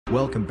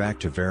Welcome back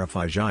to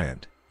Verify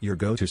Giant, your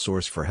go-to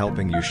source for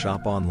helping you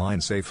shop online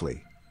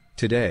safely.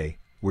 Today,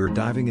 we're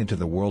diving into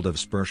the world of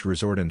Sparsh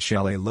Resort and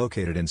Chalet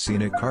located in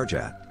scenic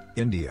Karjat,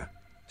 India.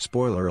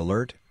 Spoiler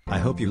alert, I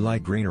hope you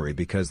like greenery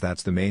because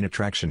that's the main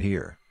attraction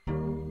here.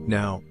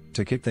 Now,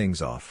 to kick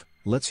things off,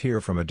 let's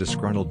hear from a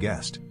disgruntled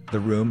guest. The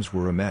rooms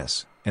were a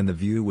mess, and the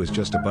view was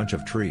just a bunch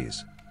of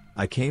trees.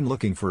 I came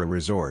looking for a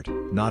resort,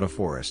 not a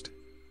forest.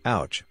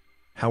 Ouch.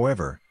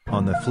 However,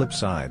 on the flip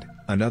side,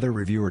 another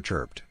reviewer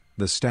chirped,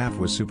 the staff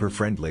was super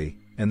friendly,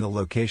 and the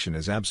location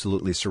is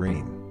absolutely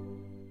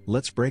serene.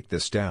 Let's break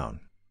this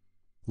down.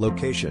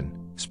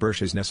 Location: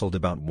 Sparsh is nestled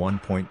about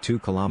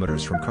 1.2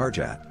 kilometers from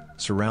Karjat,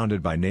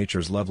 surrounded by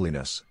nature's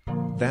loveliness.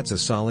 That's a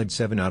solid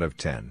 7 out of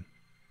 10.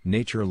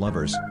 Nature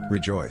lovers,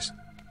 rejoice.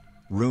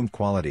 Room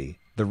quality: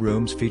 the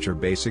rooms feature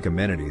basic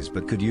amenities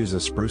but could use a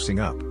sprucing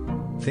up.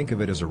 Think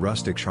of it as a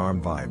rustic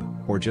charm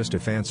vibe, or just a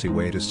fancy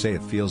way to say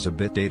it feels a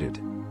bit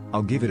dated.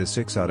 I'll give it a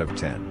 6 out of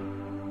 10.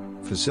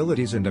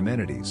 Facilities and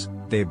amenities: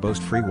 they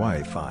boast free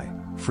Wi-Fi,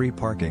 free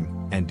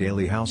parking, and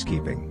daily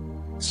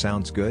housekeeping.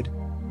 Sounds good?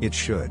 It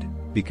should,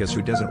 because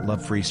who doesn't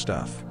love free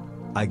stuff?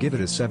 I give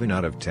it a 7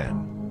 out of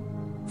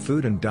 10.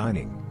 Food and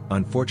dining: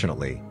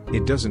 unfortunately,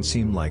 it doesn't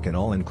seem like an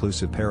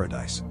all-inclusive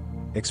paradise.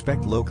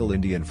 Expect local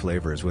Indian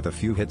flavors with a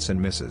few hits and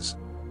misses.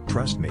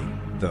 Trust me,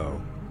 though,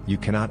 you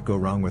cannot go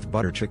wrong with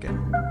butter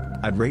chicken.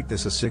 I'd rate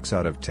this a 6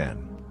 out of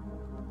 10.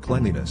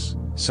 Cleanliness: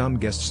 some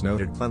guests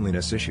noted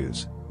cleanliness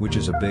issues, which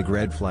is a big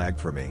red flag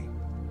for me.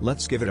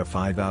 Let's give it a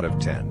 5 out of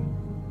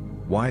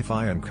 10.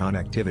 Wi-Fi and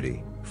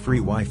connectivity: free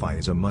Wi-Fi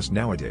is a must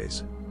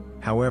nowadays.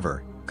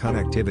 However,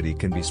 connectivity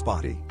can be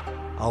spotty.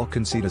 I'll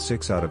concede a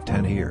 6 out of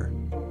 10 here.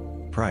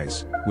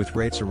 Price: with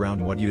rates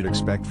around what you'd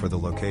expect for the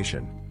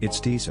location,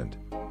 it's decent.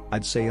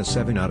 I'd say a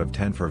 7 out of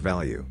 10 for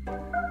value.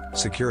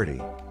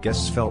 Security: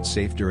 guests felt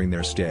safe during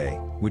their stay,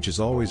 which is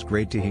always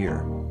great to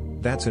hear.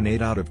 That's an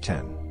 8 out of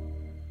 10.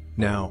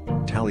 Now,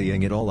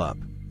 tallying it all up: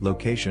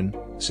 location,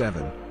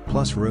 7,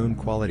 plus room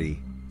quality,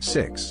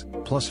 6,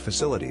 plus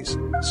facilities,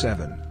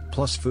 7,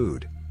 plus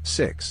food,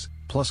 6,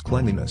 plus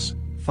cleanliness,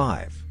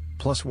 5,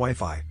 plus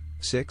Wi-Fi,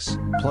 6,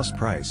 plus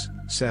price,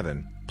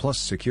 7, plus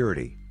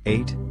security,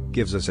 8,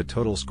 gives us a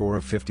total score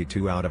of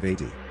 52 out of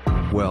 80.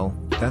 Well,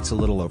 that's a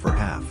little over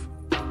half.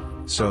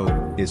 So,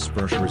 is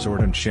Sparsh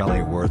Resort and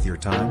Chalet worth your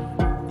time?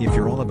 If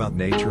you're all about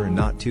nature and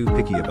not too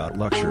picky about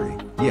luxury,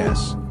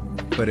 yes.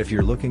 But if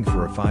you're looking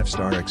for a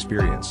 5-star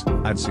experience,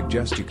 I'd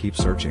suggest you keep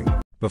searching.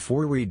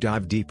 Before we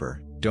dive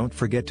deeper, don't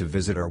forget to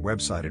visit our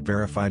website at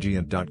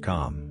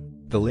verifygiant.com.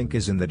 The link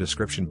is in the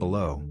description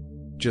below.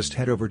 Just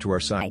head over to our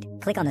site,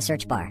 click on the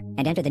search bar,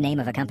 and enter the name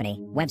of a company,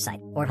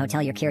 website, or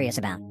hotel you're curious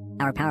about.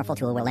 Our powerful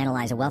tool will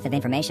analyze a wealth of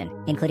information,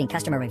 including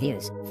customer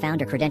reviews,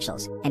 founder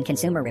credentials, and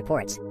consumer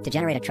reports, to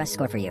generate a trust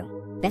score for you.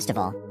 Best of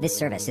all, this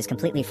service is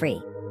completely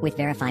free. With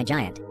Verify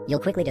Giant, you'll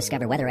quickly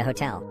discover whether a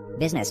hotel,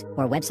 business,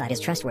 or website is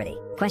trustworthy,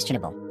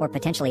 questionable, or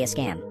potentially a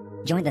scam.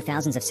 Join the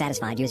thousands of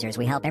satisfied users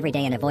we help every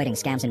day in avoiding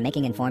scams and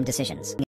making informed decisions.